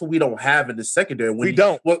because that's what we don't have in the secondary. We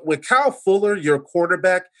don't. When Kyle Fuller, your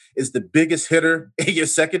quarterback, is the biggest hitter in your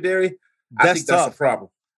secondary, I think that's a problem.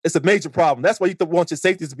 It's a major problem. That's why you want your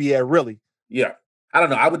safeties to be at, really. Yeah. I don't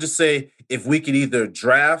know. I would just say if we could either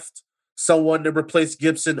draft someone to replace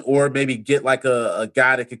Gibson or maybe get a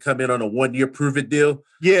guy that could come in on a 1-year prove-it deal,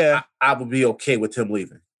 yeah, I would be okay with him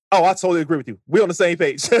leaving. Oh, I totally agree with you. We're on the same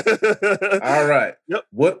page. All right. Yep.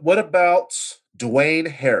 What about Dwayne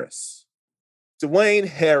Harris? Dwayne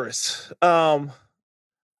Harris. I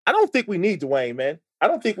don't think we need Dwayne, man. I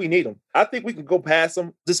don't think we need him. I think we can go past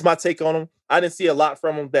him. This is my take on him. I didn't see a lot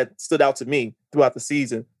from him that stood out to me throughout the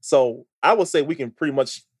season. So I would say we can pretty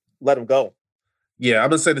much let him go. Yeah, I'm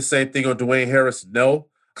going to say the same thing on Dwayne Harris. No.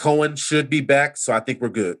 Cohen should be back, so I think we're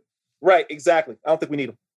good. Right, exactly. I don't think we need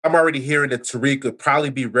him. I'm already hearing that Tariq could probably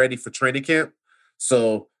be ready for training camp.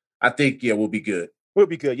 So I think, we'll be good. We'll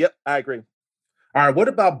be good. Yep, I agree. All right, what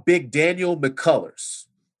about Big Daniel McCullers?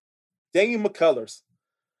 Daniel McCullers.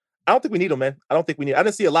 I don't think we need him, man. I don't think we need him. I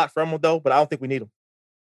didn't see a lot from him, though, but I don't think we need him.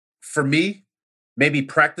 For me, maybe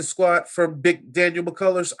practice squad from Big Daniel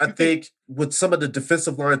McCullers. I think with some of the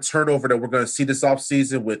defensive line turnover that we're going to see this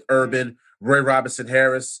offseason with Urban, Roy Robinson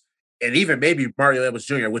Harris, and even maybe Mario Edwards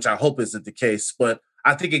Jr., which I hope isn't the case. But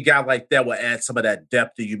I think a guy like that will add some of that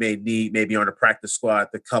depth that you may need maybe on the practice squad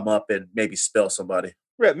to come up and maybe spell somebody.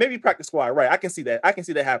 Yeah, maybe practice squad, right? I can see that. I can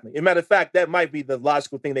see that happening. As a matter of fact, that might be the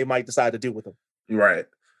logical thing they might decide to do with him. Right.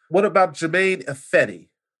 What about Jermaine Ifedi?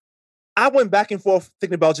 I went back and forth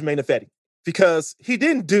thinking about Jermaine Ifedi because he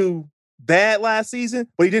didn't do bad last season,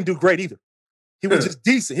 but he didn't do great either. He was just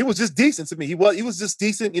decent. He was just decent to me. He was just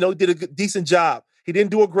decent. You know, he did a decent job. He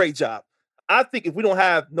didn't do a great job. I think if we don't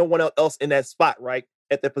have no one else in that spot, right,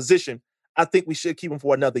 at that position, I think we should keep him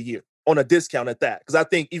for another year on a discount at that. Because I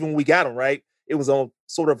think even when we got him, right, it was on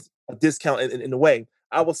sort of a discount in a way.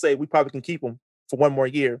 I would say we probably can keep him for one more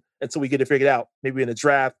year until we get it figured out, maybe in the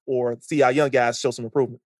draft or see our young guys show some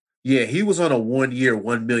improvement. Yeah, he was on a 1 year,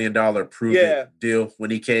 $1 million improvement deal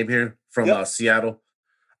when he came here from Seattle.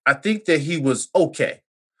 I think that he was okay.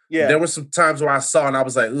 Yeah. There were some times where I saw and I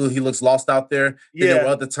was like, ooh, he looks lost out there. Yeah. And there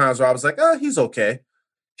were other times where I was like, oh, he's okay.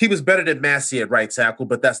 He was better than Massey at right tackle,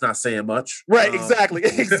 but that's not saying much. Right, exactly.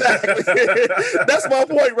 Exactly. That's my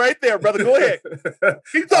point right there, brother. Go ahead.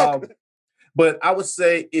 Keep talking. But I would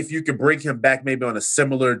say if you could bring him back maybe on a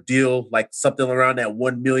similar deal, like something around that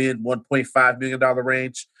 $1 million, $1.5 million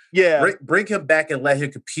range. Yeah. Bring him back and let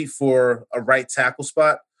him compete for a right tackle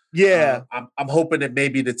spot. Yeah. I'm hoping that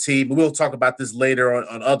maybe the team, we'll talk about this later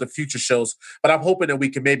on other future shows, but I'm hoping that we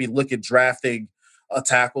can maybe look at drafting a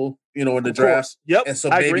tackle, in the draft. Yep. And so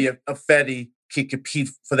maybe a Fetty can compete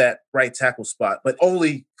for that right tackle spot, but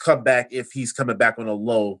only come back if he's coming back on a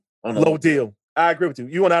low deal. I agree with you.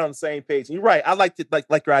 You and I on the same page. You're right. I like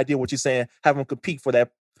your idea, what you're saying, have him compete for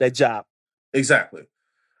that job. Exactly.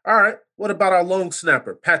 All right. What about our long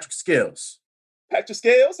snapper, Patrick Scales? Patrick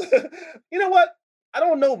Scales? You know what? I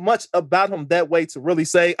don't know much about him that way to really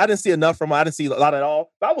say. I didn't see enough from him. I didn't see a lot at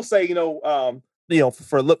all. But I will say,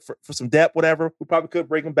 for some depth, whatever, we probably could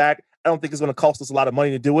bring him back. I don't think it's going to cost us a lot of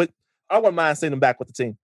money to do it. I wouldn't mind seeing him back with the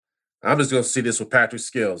team. I'm just going to see this with Patrick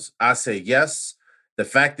Scales. I say yes. The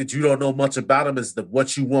fact that you don't know much about him is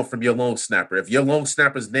what you want from your long snapper. If your long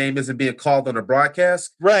snapper's name isn't being called on a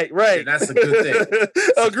broadcast, right, that's a good thing.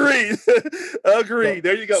 Agreed.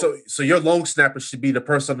 There you go. So your long snapper should be the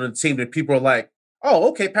person on the team that people are like, oh,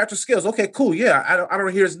 okay, Patrick Scales. Okay, cool. Yeah, I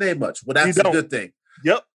don't hear his name much. Well, that's a good thing.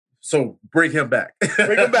 Yep. So bring him back.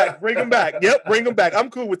 Bring him back. Yep, bring him back. I'm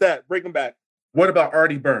cool with that. Bring him back. What about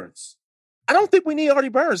Artie Burns? I don't think we need Artie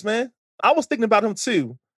Burns, man. I was thinking about him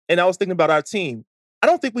too, and I was thinking about our team. I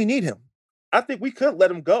don't think we need him. I think we could let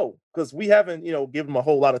him go because we haven't, given him a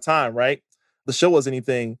whole lot of time, right? To show us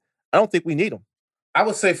anything. I don't think we need him. I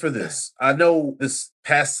would say for this, I know this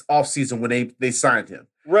past offseason when they signed him,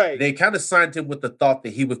 right? They kind of signed him with the thought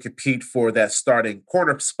that he would compete for that starting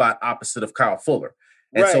corner spot opposite of Kyle Fuller.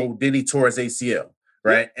 And so then he tore his ACL,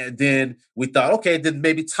 right? Yep. And then we thought, okay, then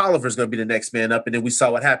maybe Tolliver's going to be the next man up. And then we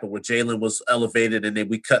saw what happened where Jalen was elevated and then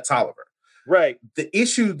we cut Tolliver. Right. The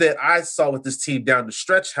issue that I saw with this team down the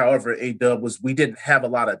stretch, however, A-Dub, was we didn't have a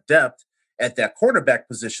lot of depth at that cornerback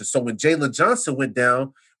position. So when Jalen Johnson went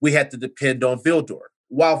down, we had to depend on Vildor.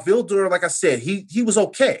 While Vildor, like I said, he was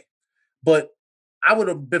okay. But I would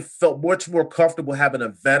have felt much more comfortable having a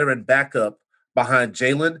veteran backup behind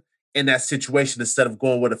Jalen in that situation instead of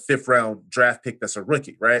going with a 5th-round draft pick that's a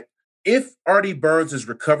rookie, right? If Artie Burns is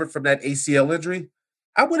recovered from that ACL injury,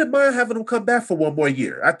 I wouldn't mind having him come back for one more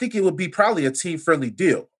year. I think it would be probably a team-friendly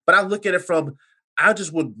deal. But I look at it from, I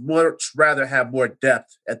just would much rather have more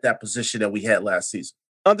depth at that position than we had last season.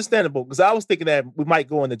 Understandable, because I was thinking that we might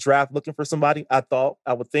go in the draft looking for somebody. I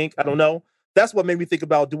would think. I don't know. That's what made me think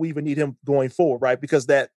about, do we even need him going forward, right? Because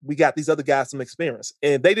that we got these other guys some experience.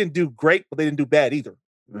 And they didn't do great, but they didn't do bad either.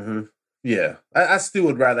 Mm-hmm. Yeah. I still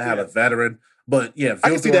would rather have a veteran. But yeah, I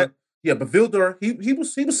can see that. Yeah, but Vildor, he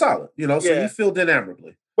was solid, so he filled in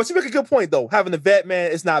admirably. But you make a good point, though. Having a vet,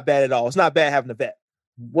 man, it's not bad at all. It's not bad having a vet.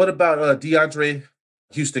 What about DeAndre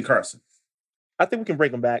Houston Carson? I think we can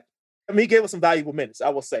bring him back. I mean, he gave us some valuable minutes, I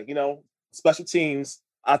will say. Special teams,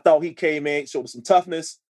 I thought he came in, showed us some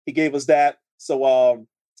toughness. He gave us that. So,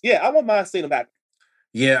 I won't mind seeing him back.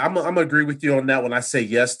 Yeah, I'm going to agree with you on that when I say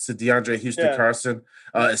yes to DeAndre Houston Carson,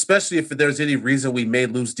 especially if there's any reason we may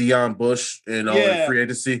lose Deion Bush in free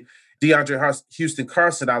agency. DeAndre Houston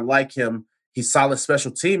Carson, I like him. He's solid special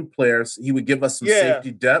team players. He would give us some safety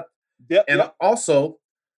depth. Also,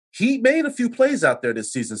 he made a few plays out there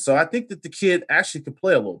this season. So I think that the kid actually could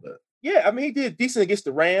play a little bit. Yeah, I mean, he did decent against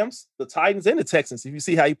the Rams, the Titans, and the Texans. If you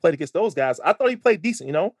see how he played against those guys, I thought he played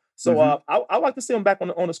decent, So I like to see him back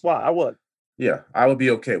on the squad. I would. Yeah, I would be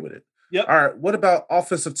okay with it. Yep. All right. What about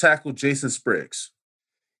offensive tackle Jason Spriggs?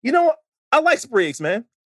 You know, I like Spriggs, man.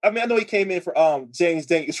 I mean, I know he came in for James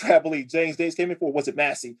Daniels, Trapoli. James Daniels came in for, was it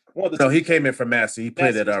Massey? One of the No, two. he came in for Massey. He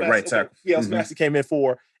played Massey, at it was right Massey. Okay. tackle. Yeah, it was Massey came in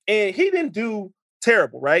for. And he didn't do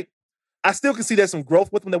terrible, right? I still can see there's some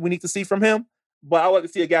growth with him that we need to see from him. But I would like to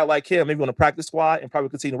see a guy like him maybe on the practice squad and probably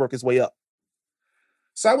continue to work his way up.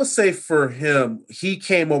 So I would say for him, he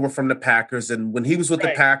came over from the Packers. And when he was with the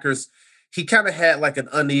Right. Packers, he kind of had like an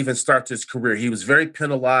uneven start to his career. He was very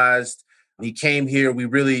penalized. He came here. We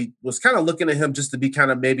really was kind of looking at him just to be kind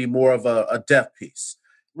of maybe more of a depth piece.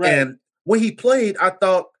 Right. And when he played, I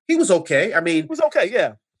thought he was okay. I mean, It was okay,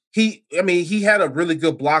 yeah. he had a really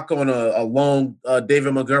good block on a long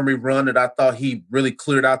David Montgomery run that I thought he really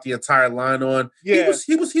cleared out the entire line on. Yeah.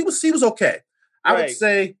 He was okay. I would Right.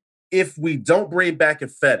 say if we don't bring back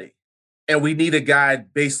Ifedi and we need a guy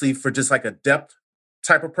basically for just like a depth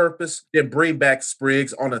type of purpose, then bring back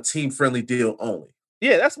Spriggs on a team friendly deal only.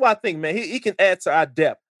 Yeah, that's what I think, man. He can add to our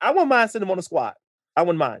depth. I wouldn't mind sending him on the squad. I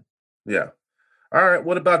wouldn't mind. Yeah. All right.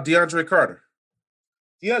 What about DeAndre Carter?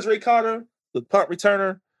 DeAndre Carter, the punt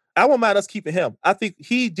returner, I won't mind us keeping him. I think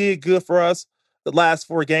he did good for us the last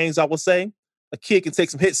 4 games, I would say. A kid can take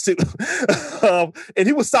some hits too. And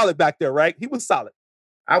he was solid back there, right? He was solid.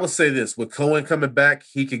 I would say this: with Cohen coming back,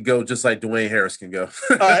 he could go just like Dwayne Harris can go.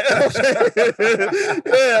 All right. Okay.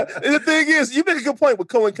 Yeah. And the thing is, you make a good point with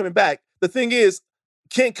Cohen coming back. The thing is,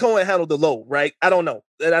 can Cohen handle the load, right? I don't know.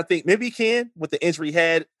 And I think maybe he can with the injury he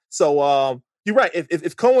had. So you're right.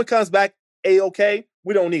 If Cohen comes back A-okay,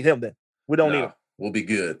 we don't need him then. We don't need him. We'll be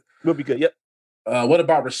good. We'll be good. Yep. What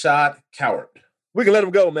about Rashad Coward? We can let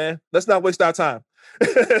him go, man. Let's not waste our time.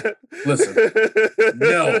 Listen,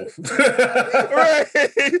 no. Right.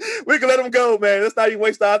 We can let him go, man. Let's not even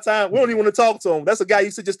waste our time. We don't even want to talk to him. That's a guy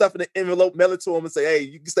you sit your stuff in an envelope, mail it to him, and say, hey,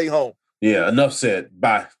 you can stay home. Yeah, enough said.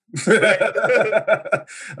 Bye.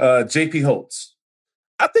 JP Holtz.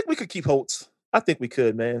 I think we could keep Holtz. I think we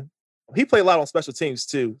could, man. He played a lot on special teams,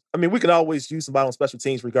 too. I mean, we can always use somebody on special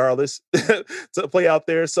teams regardless to play out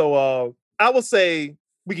there. So I would say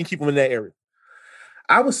we can keep him in that area.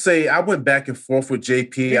 I would say I went back and forth with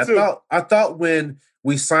JP. I thought when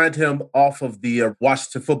we signed him off of the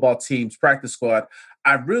Washington football team's practice squad,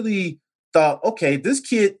 I really thought, okay, this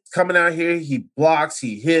kid coming out here, he blocks,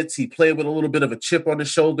 he hits, he played with a little bit of a chip on his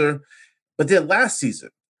shoulder. But then last season,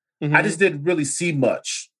 I just didn't really see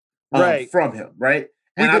much from him, right?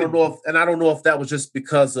 And I don't know if that was just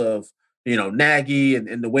because of Nagy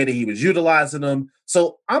and the way that he was utilizing them.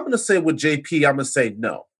 So I'm gonna say with JP, I'm gonna say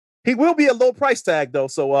no. He will be a low price tag though,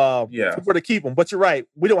 so we're going to keep him. But you're right,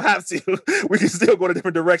 we don't have to. We can still go in a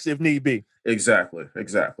different direction if need be. Exactly.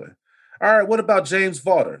 All right, what about James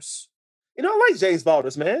Vaughters? I like James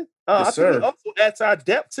Vaughters, man. Yes, I think he also adds to our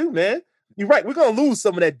depth too, man. You're right. We're going to lose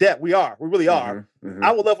some of that depth. We really are. Mm-hmm.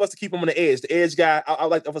 I would love us to keep him on the edge. The edge guy, I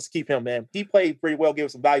like us to keep him, man. He played pretty well, gave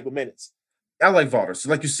us some valuable minutes. I like Vaughters.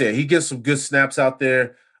 Like you said, he gets some good snaps out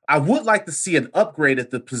there. I would like to see an upgrade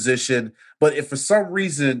at the position, but if for some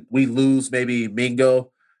reason we lose maybe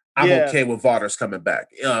Mingo, I'm okay with Vaughters coming back.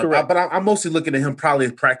 But I'm mostly looking at him probably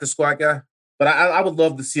a practice squad guy. But I would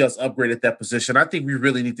love to see us upgrade at that position. I think we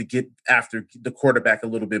really need to get after the quarterback a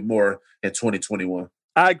little bit more in 2021.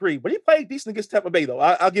 I agree. But he played decent against Tampa Bay, though.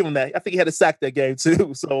 I'll give him that. I think he had a sack that game,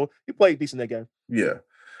 too. So he played decent that game. Yeah.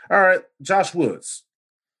 All right. Josh Woods.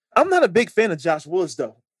 I'm not a big fan of Josh Woods,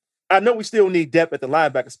 though. I know we still need depth at the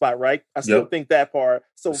linebacker spot, right? I still think that part.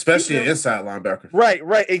 So especially an inside linebacker.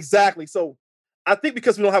 Right, exactly. So I think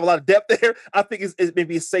because we don't have a lot of depth there, I think it's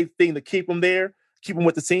maybe a safe thing to keep him there, keep him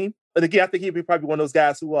with the team. And again, I think he'd be probably one of those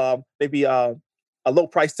guys who maybe a low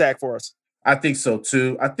price tag for us. I think so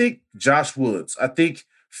too. I think Josh Woods. I think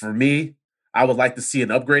for me, I would like to see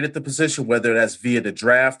an upgrade at the position, whether that's via the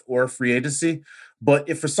draft or free agency. But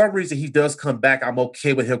if for some reason he does come back, I'm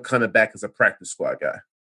okay with him coming back as a practice squad guy.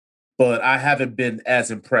 But I haven't been as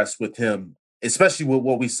impressed with him, especially with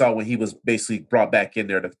what we saw when he was basically brought back in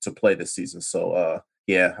there to play this season. So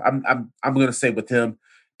I'm going to say with him,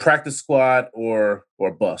 practice squad or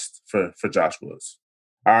bust for Josh Woods.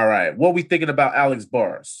 All right, what are we thinking about Alex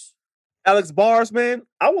Bars? Alex Bars, man,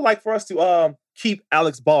 I would like for us to keep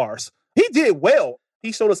Alex Bars. He did well.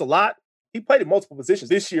 He showed us a lot. He played in multiple positions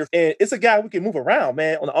this year, and it's a guy we can move around,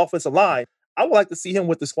 man, on the offensive line. I would like to see him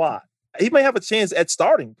with the squad. He may have a chance at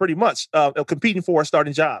starting pretty much, competing for a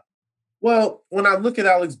starting job. Well, when I look at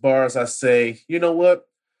Alex Bars, I say, you know what?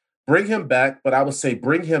 Bring him back, but I would say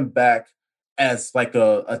bring him back as like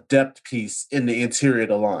a depth piece in the interior of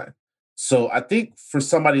the line. So I think for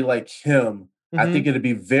somebody like him, I think it'd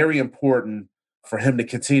be very important for him to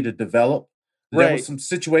continue to develop. There Right. was some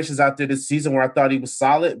situations out there this season where I thought he was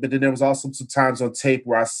solid, but then there was also some times on tape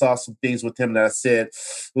where I saw some things with him that I said,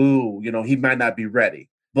 ooh, he might not be ready.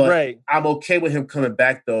 But Right. I'm okay with him coming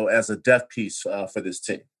back, though, as a depth piece for this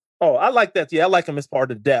team. Oh, I like that. Yeah, I like him as part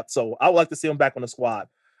of the depth. So I would like to see him back on the squad.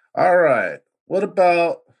 All right. What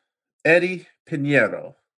about Eddie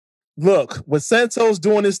Pinheiro? Look, when Santos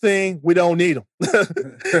doing this thing, we don't need him.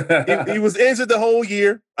 he was injured the whole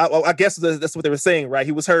year. I guess that's what they were saying, right?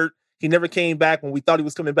 He was hurt. He never came back when we thought he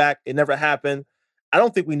was coming back. It never happened. I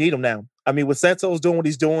don't think we need him now. I mean, with Santos doing what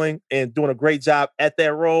he's doing and doing a great job at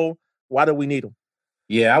that role, why do we need him?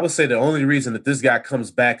 Yeah, I would say the only reason that this guy comes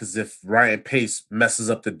back is if Ryan Pace messes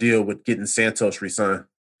up the deal with getting Santos re-signed.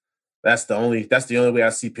 That's the only way I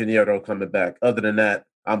see Pinheiro coming back. Other than that,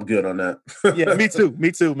 I'm good on that. Yeah, me too.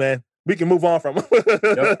 Me too, man. We can move on from him.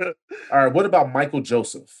 Yep. All right, what about Michael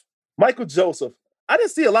Joseph? Michael Joseph. I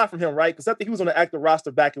didn't see a lot from him, right? Because I think he was on the active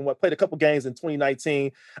roster back in played a couple games in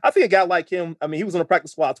 2019. I think a guy like him, I mean, he was on the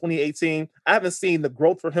practice squad 2018. I haven't seen the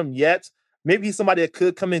growth for him yet. Maybe he's somebody that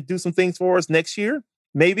could come and do some things for us next year,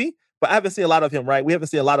 maybe. But I haven't seen a lot of him, right? We haven't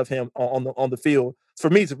seen a lot of him on the field for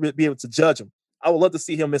me to be able to judge him. I would love to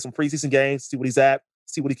see him in some preseason games, see what he's at,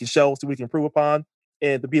 see what he can show, see what he can improve upon,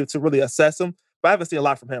 and to be able to really assess him. But I haven't seen a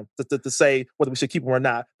lot from him to say whether we should keep him or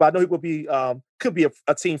not. But I know he will be could be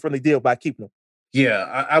a team-friendly deal by keeping him.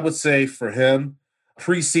 Yeah, I would say for him,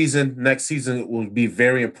 preseason next season will be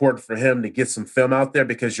very important for him to get some film out there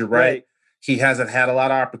because you're right. He hasn't had a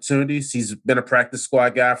lot of opportunities. He's been a practice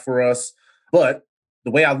squad guy for us. But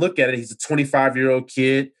the way I look at it, he's a 25-year-old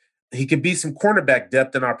kid. He could be some cornerback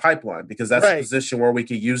depth in our pipeline because that's a position where we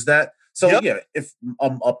could use that. So, yeah, if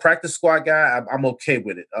a practice squad guy, I'm okay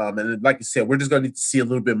with it. And like you said, we're just going to need to see a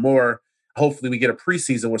little bit more. Hopefully we get a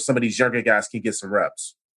preseason where some of these younger guys can get some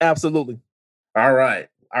reps. Absolutely. All right.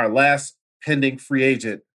 Our last pending free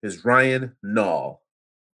agent is Ryan Nall.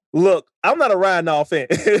 Look, I'm not a Ryan Nall fan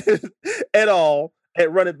at all at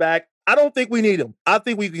running back. I don't think we need him. I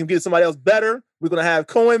think we can get somebody else better. We're going to have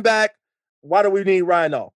Cohen back. Why do we need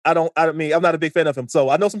Ryan Nall? I mean, I'm not a big fan of him. So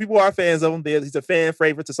I know some people are fans of him. He's a fan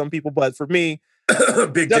favorite to some people, but for me,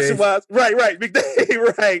 Big Dave. Right, Big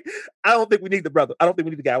Dave, right. I don't think we need the brother. I don't think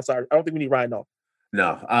we need the guy. I'm sorry. I don't think we need Ryan Nall.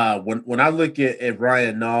 No. When I look at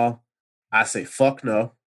Ryan Nall, I say, fuck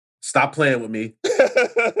no. Stop playing with me.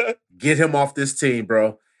 Get him off this team,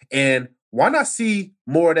 bro. And why not see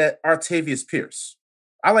more of that Artavius Pierce?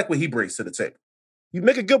 I like what he brings to the table. You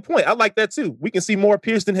make a good point. I like that too. We can see more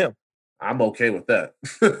Pierce than him. I'm okay with that.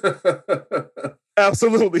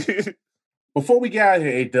 Absolutely. Before we get out of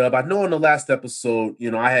here, A-Dub, I know in the last episode,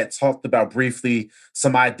 I had talked about briefly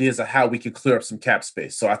some ideas of how we could clear up some cap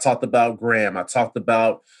space. So I talked about Graham. I talked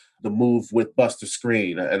about the move with Buster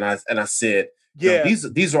Screen. And I said,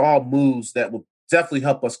 these are all moves that will definitely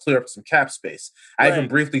help us clear up some cap space. I even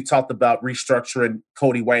briefly talked about restructuring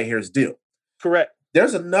Cody Whitehair's deal. Correct.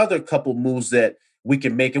 There's another couple moves that we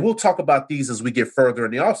can make, and we'll talk about these as we get further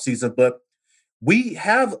in the offseason, but we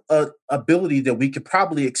have an ability that we could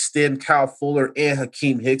probably extend Kyle Fuller and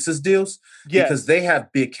Hakeem Hicks's deals because they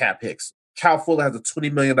have big cap hits. Kyle Fuller has a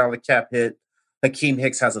 $20 million cap hit. Hakeem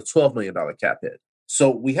Hicks has a $12 million cap hit.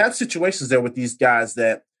 So we have situations there with these guys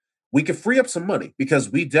that we can free up some money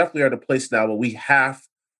because we definitely are at a place now where we have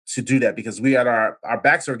to do that because we had our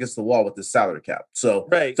backs are against the wall with the salary cap. So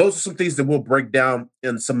those are some things that we'll break down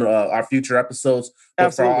in some of our future episodes.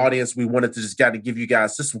 But for our audience, we wanted to just give you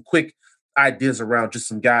guys just some quick ideas around just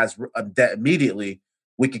some guys that immediately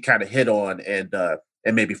we could kind of hit on and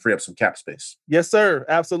maybe free up some cap space. Yes, sir.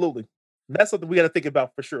 Absolutely. That's something we got to think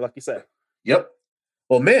about for sure, like you said. Yep.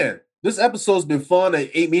 Well, man, this episode's been fun.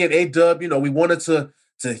 Me and A-Dub, we wanted to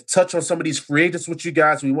touch on some of these free agents with you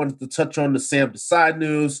guys. We wanted to touch on the Sam Desai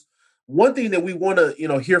news. One thing that we want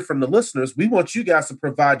to, hear from the listeners, we want you guys to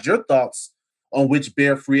provide your thoughts on which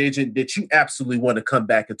Bear free agent that you absolutely want to come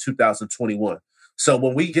back in 2021. So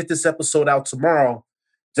when we get this episode out tomorrow,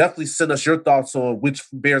 definitely send us your thoughts on which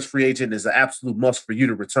Bears free agent is an absolute must for you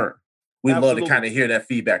to return. We'd love to kind of hear that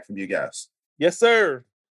feedback from you guys. Yes, sir.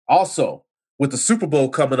 Also, with the Super Bowl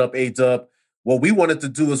coming up, A-Dub, what we wanted to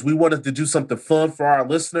do is we wanted to do something fun for our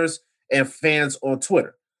listeners and fans on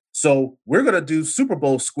Twitter. So we're going to do Super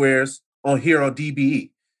Bowl squares here on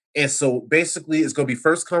DBE. And so basically it's going to be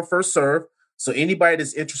first come, first serve. So anybody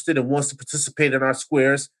that's interested and wants to participate in our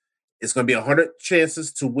squares, it's going to be 100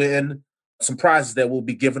 chances to win some prizes that will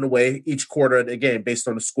be given away each quarter of the game based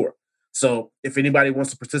on the score. So if anybody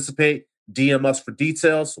wants to participate, DM us for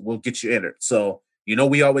details. We'll get you entered. So,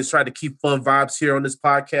 we always try to keep fun vibes here on this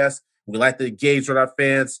podcast. We like to engage with our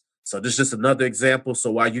fans. So this is just another example.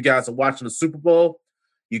 So while you guys are watching the Super Bowl,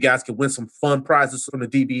 you guys can win some fun prizes from the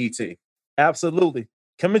DBE team. Absolutely.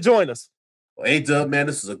 Come and join us. Well, A-Dub, man,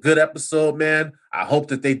 this is a good episode, man. I hope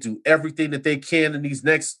that they do everything that they can in these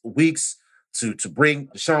next weeks to bring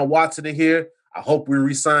Deshaun Watson in here. I hope we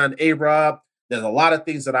re-sign A-Rob. There's a lot of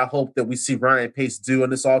things that I hope that we see Ryan Pace do in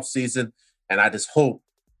this offseason, and I just hope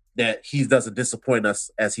that he doesn't disappoint us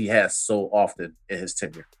as he has so often in his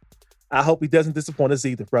tenure. I hope he doesn't disappoint us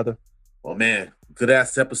either, brother. Well, man,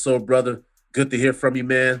 good-ass episode, brother. Good to hear from you,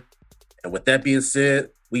 man. And with that being said,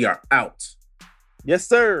 we are out. Yes,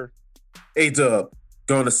 sir. A-Dub,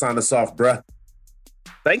 going to sign us off, bruh.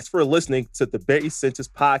 Thanks for listening to the Barry Sanchez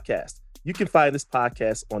podcast. You can find this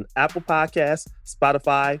podcast on Apple Podcasts,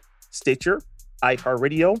 Spotify, Stitcher,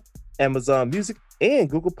 iHeartRadio, Amazon Music, and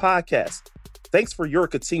Google Podcasts. Thanks for your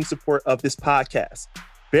continued support of this podcast.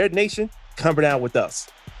 Bear Nation, come down with us.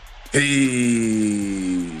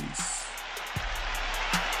 Peace.